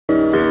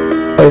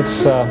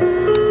It's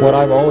what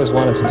I've always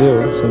wanted to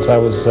do since I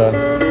was 8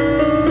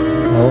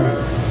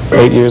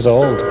 years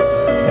old,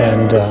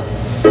 and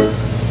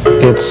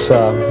it's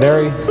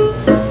very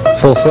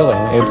fulfilling.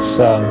 It's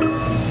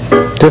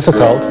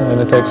difficult and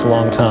it takes a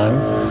long time,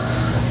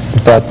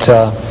 but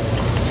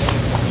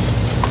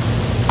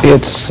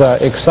it's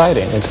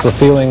exciting. It's the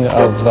feeling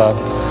of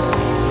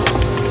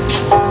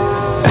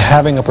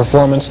having a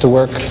performance to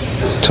work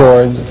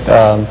toward,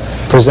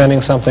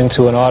 presenting something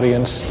to an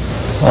audience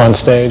on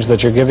stage,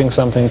 that you're giving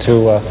something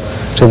to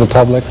the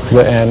public,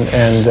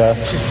 and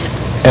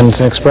it's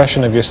an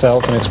expression of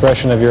yourself, an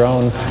expression of your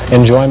own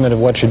enjoyment of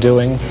what you're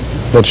doing,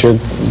 that you're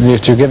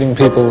giving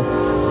people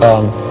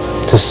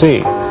to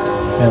see,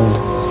 and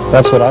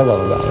that's what I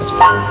love about it.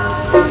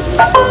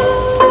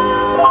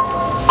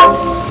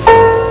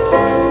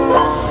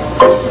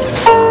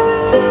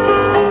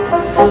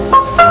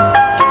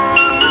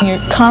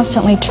 You're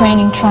constantly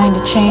training, trying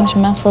to change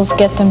muscles,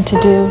 get them to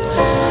do,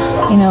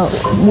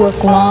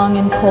 work long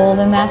and pulled,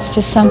 and that's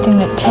just something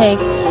that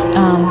takes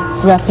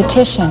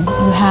repetition.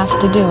 You have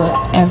to do it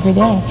every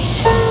day.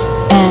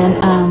 And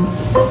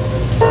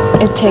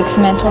it takes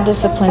mental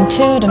discipline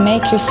too to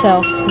make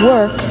yourself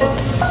work.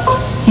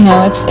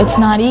 It's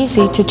not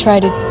easy to try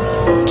to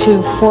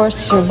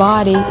force your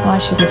body. Well, I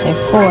shouldn't say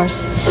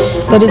force,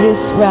 but it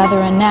is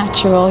rather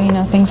unnatural.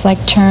 Things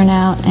like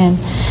turnout, and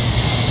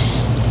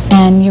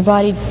your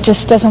body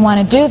just doesn't want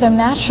to do them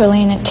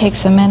naturally, and it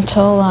takes a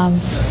mental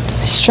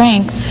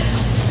strength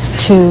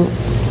to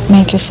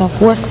make yourself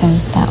work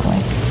them that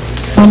way.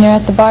 When you're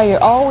at the bar,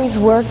 you're always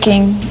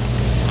working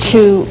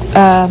to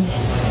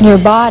your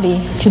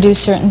body to do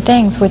certain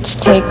things, which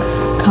takes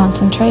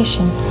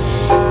concentration.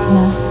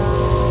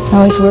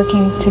 Always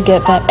working to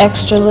get that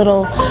extra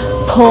little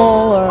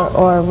pull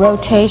or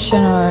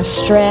rotation or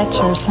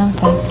stretch or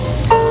something.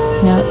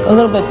 A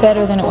little bit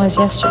better than it was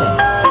yesterday.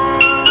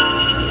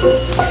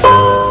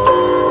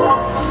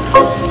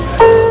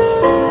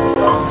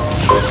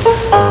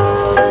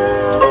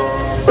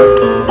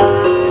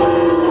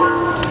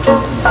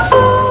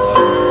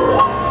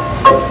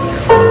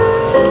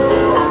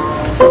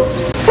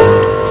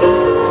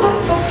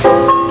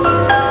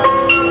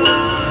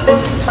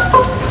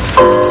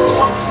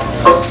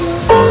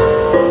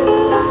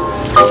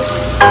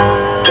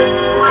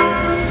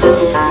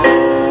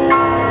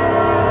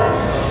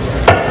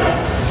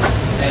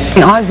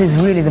 Ours is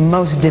really the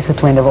most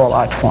disciplined of all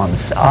art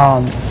forms,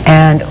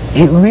 and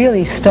it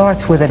really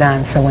starts with a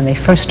dancer when they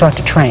first start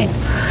to train,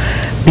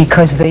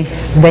 because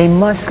they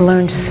must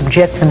learn to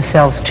subject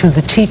themselves to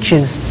the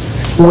teacher's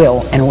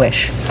will and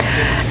wish.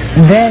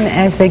 Then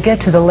as they get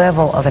to the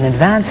level of an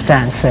advanced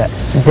dancer,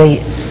 the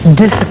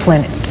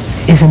discipline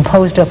is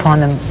imposed upon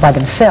them by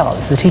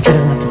themselves. The teacher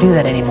doesn't have to do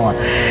that anymore,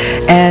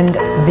 and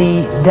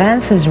the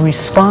dancers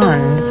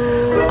respond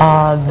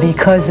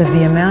because of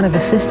the amount of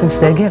assistance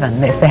they're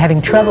given. If they're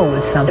having trouble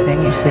with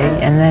something, you see,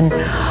 and then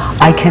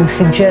I can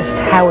suggest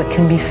how it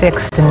can be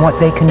fixed and what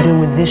they can do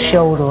with this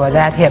shoulder or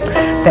that hip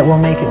that will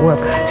make it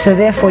work. So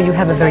therefore you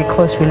have a very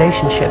close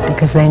relationship,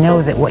 because they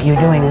know that what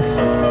you're doing is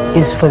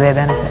for their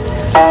benefit.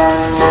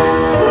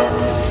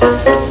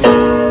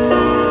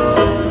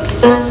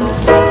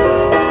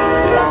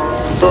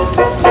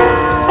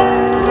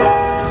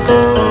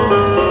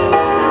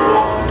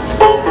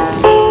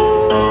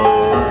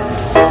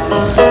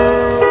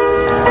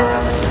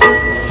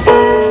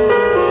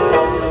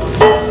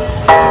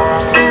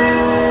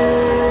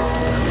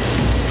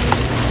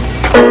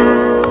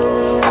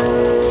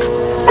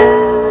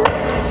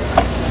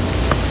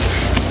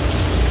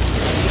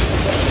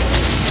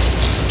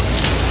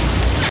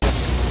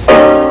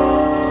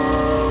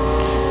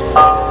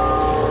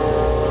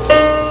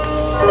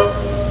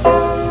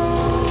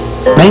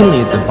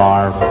 Mainly at the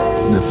bar,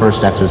 the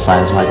first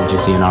exercise, like what you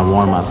see in our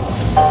warm-up,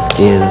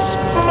 is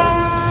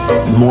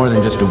more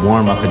than just a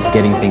warm-up. It's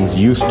getting things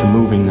used to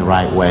moving the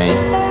right way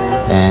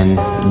and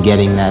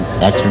getting that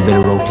extra bit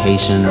of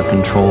rotation or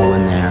control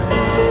in there.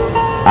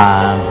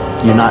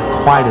 You're not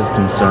quite as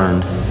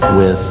concerned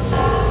with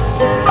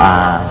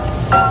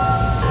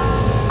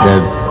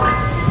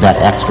that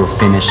extra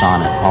finish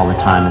on it all the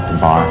time at the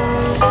bar.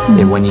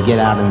 And when you get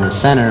out in the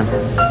center,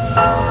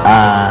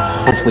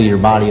 hopefully your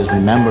body has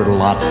remembered a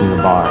lot from the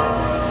bar.